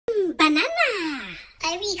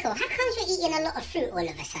Rico, how come you're eating a lot of fruit all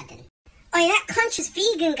of a sudden? Oh, yeah, that conscious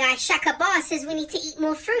vegan guy, Chaka Bars, says we need to eat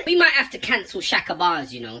more fruit. We might have to cancel Chaka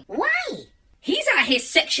Bars, you know. Why? He's out here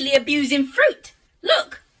sexually abusing fruit.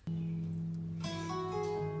 Look.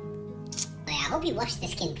 I hope you wash the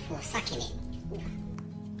skin before sucking it.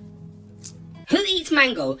 Who eats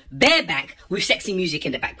mango bareback with sexy music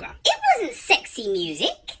in the background? It wasn't sexy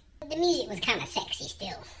music. The music was kind of sexy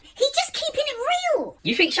still. He's just keeping it real.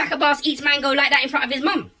 You think Chaka Bars eats mango like that in front of his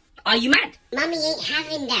mum? Are you mad? Mummy ain't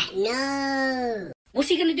having that, no. What's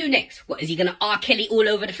he gonna do next? What, is he gonna R. Kelly all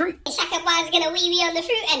over the fruit? Chaka Bars gonna wee wee on the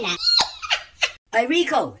fruit and that. Hey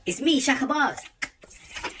Rico, it's me, Chaka Bars.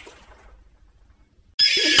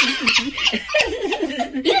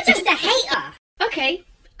 You're just a hater. Okay,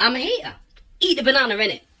 I'm a hater. Eat the banana,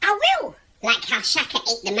 innit? I will. Like how Chaka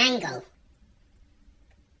ate the mango.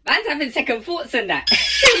 Man's having second thoughts on that.